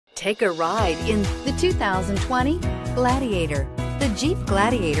Take a ride in the 2020 Gladiator. The Jeep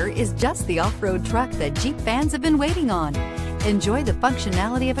Gladiator is just the off-road truck that Jeep fans have been waiting on. Enjoy the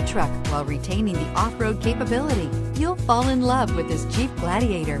functionality of a truck while retaining the off-road capability. You'll fall in love with this Jeep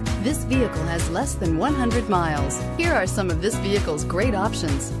Gladiator. This vehicle has less than 100 miles. Here are some of this vehicle's great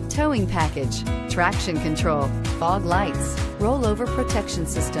options: towing package, traction control, fog lights, rollover protection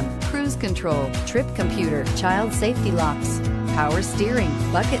system, cruise control, trip computer, child safety locks, power steering,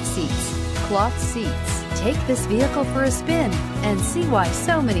 bucket seats, cloth seats. Take this vehicle for a spin and see why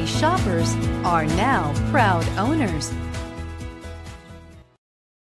so many shoppers are now proud owners.